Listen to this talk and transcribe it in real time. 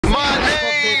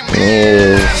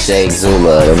Yeah, Shake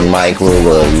Zula, the Mike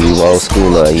Ruler, you old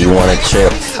schooler, you want a trip,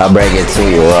 I bring it to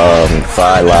you,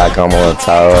 fire lock, I'm on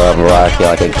tower up, rock you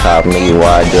like a cop, me,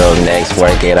 wide girl next,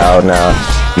 work it out now,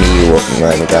 me,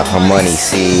 like got her money,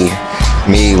 see,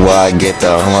 me, why get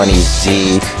the honey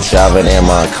G, driving in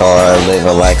my car,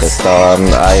 living like a star,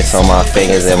 ice on my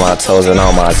fingers and my toes and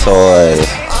on my toys,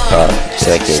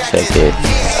 check it.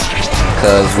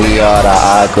 Cause we are the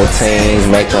Aqua teams,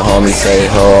 make the homies say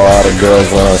ho, all the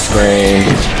girls wanna scream.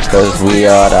 Cause we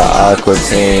are the Aqua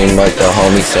team, make the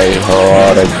homies say ho,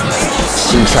 all the...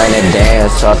 She tryna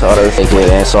dance, sauce all her thick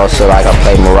with and salsa like I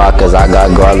play maracas. I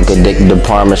got garlic addicted to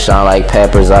Parmesan like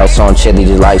peppers. Ice on chili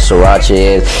just like sriracha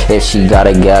is. If she got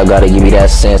a gal, gotta give me that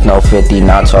sense. No 50,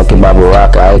 not talking about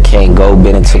Baraka. I can't go,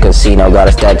 been into casino.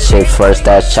 Gotta stack chips first,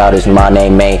 that's childish. My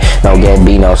name ain't no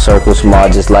Gambino. Circle small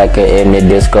just like a in the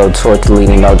disco.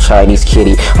 Tortellini, no Chinese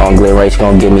kitty. On Glen Race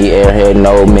gon' give me airhead,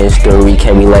 no mystery.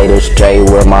 Can me later straight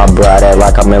with my bride at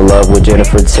like I'm in love with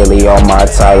Jennifer Tilly on my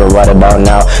title right about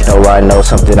now. No, I know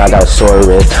something I got sore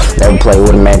with. Never play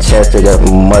with Manchester, that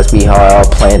must be hard. All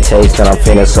playing taste, and I'm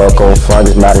finna suck on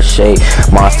fungus, matter shake.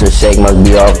 Monster shake must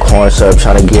be off corn syrup,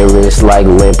 tryna get rich like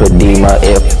lymphedema.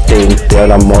 If think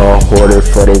that I'm more hoarder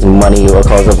for this money or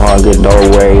cause of hunger,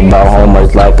 don't worry about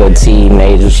homework like a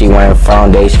teenager. She wearing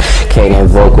foundation, can't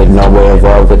invoke with nowhere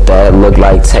involved with that. Look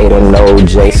like Tatum, no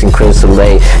Jason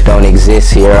Chrysolate, don't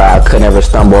exist here. I could never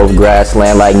stumble over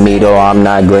grassland like me though. I'm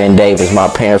not Glenn Davis. My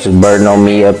parents was burden on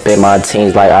me up in my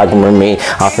teens like Aqua me.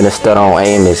 I'm finna stud on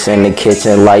Amos in the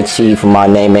kitchen like Chief. My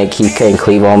name ain't Keith, can't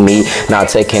cleave on me. Not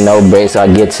taking no breaks,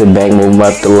 I get to bang, move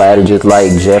up the ladder just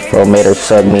like Jeffro. Made her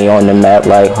suck me on the map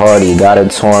like Hardy. Got a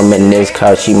torment this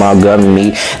cause she my gun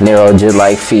me. Narrow just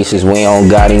like feces, we don't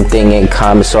got anything in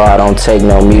common, so I don't take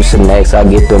no Mucinex. I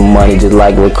get the money just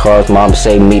like Ricard's mom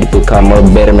say me to become a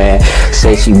better man.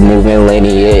 Say she moving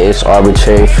linear, it's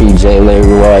arbitrary. Free J.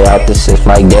 Leroy out the six,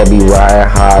 Mike Debbie Ryan.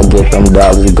 How I get them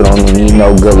dollars, you don't need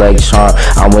no good leg charm.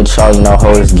 I'm with Charlie, no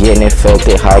hoes getting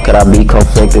infected. How could I be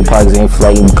conflicted? Pockets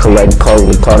inflating, collect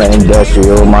posts, call the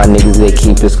industrial. My niggas, they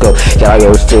keep it scope. Y'all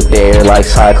go stick the air like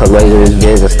cycle lasers,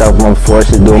 vids and stuff. I'm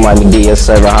forced to do my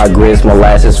DS7 hot grits,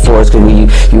 molasses force. Cause we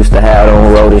used to have it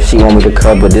on road if she want me to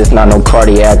cut, but this not no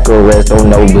cardiac arrest, don't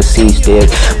know besieged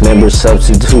this. Member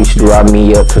substitution, rob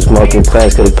me up for smoking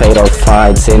plants, cause it paid off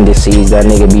fine tendencies. That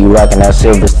nigga be rocking that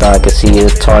Silverstein, cause he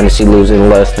is tarnished, he losing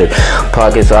luster.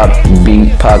 Pockets up,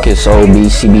 beat, pockets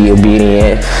obese, she be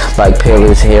obedient like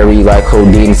Paris Harry, like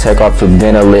Houdini. Take off the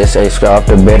dinner list, extra off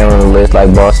the veteran list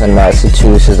like Boston,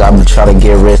 Massachusetts. I be trying to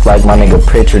get rich like my nigga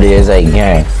Pritchard is a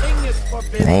gang.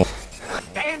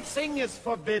 Dancing is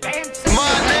forbidden. My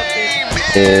name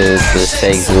is the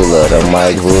Shake Zula, the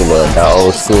Mike Ruler, the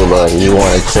old schooler. You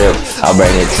want a trip, I'll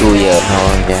bring it to you.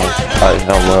 I'm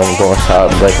going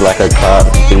shop, break like a cop.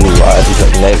 Be wise,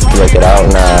 next break it out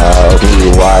now.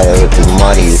 Me wire with the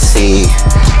money, see.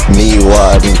 Me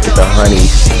wide, me with the honey,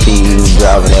 speed.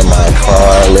 Driving in my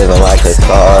car, living like a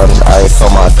car. Ice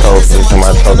on my toes, and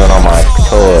my toes on my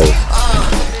toys.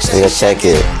 Yeah, check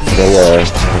it. Yeah,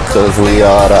 cause we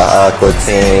are the Aqua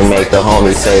team. Make the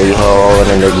homies say ho,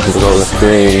 and the niggas go to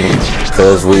scream.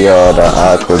 Cause we are the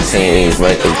Aqua team.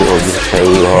 Make the girls say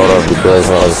hold up, the girls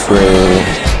on the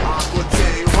screen.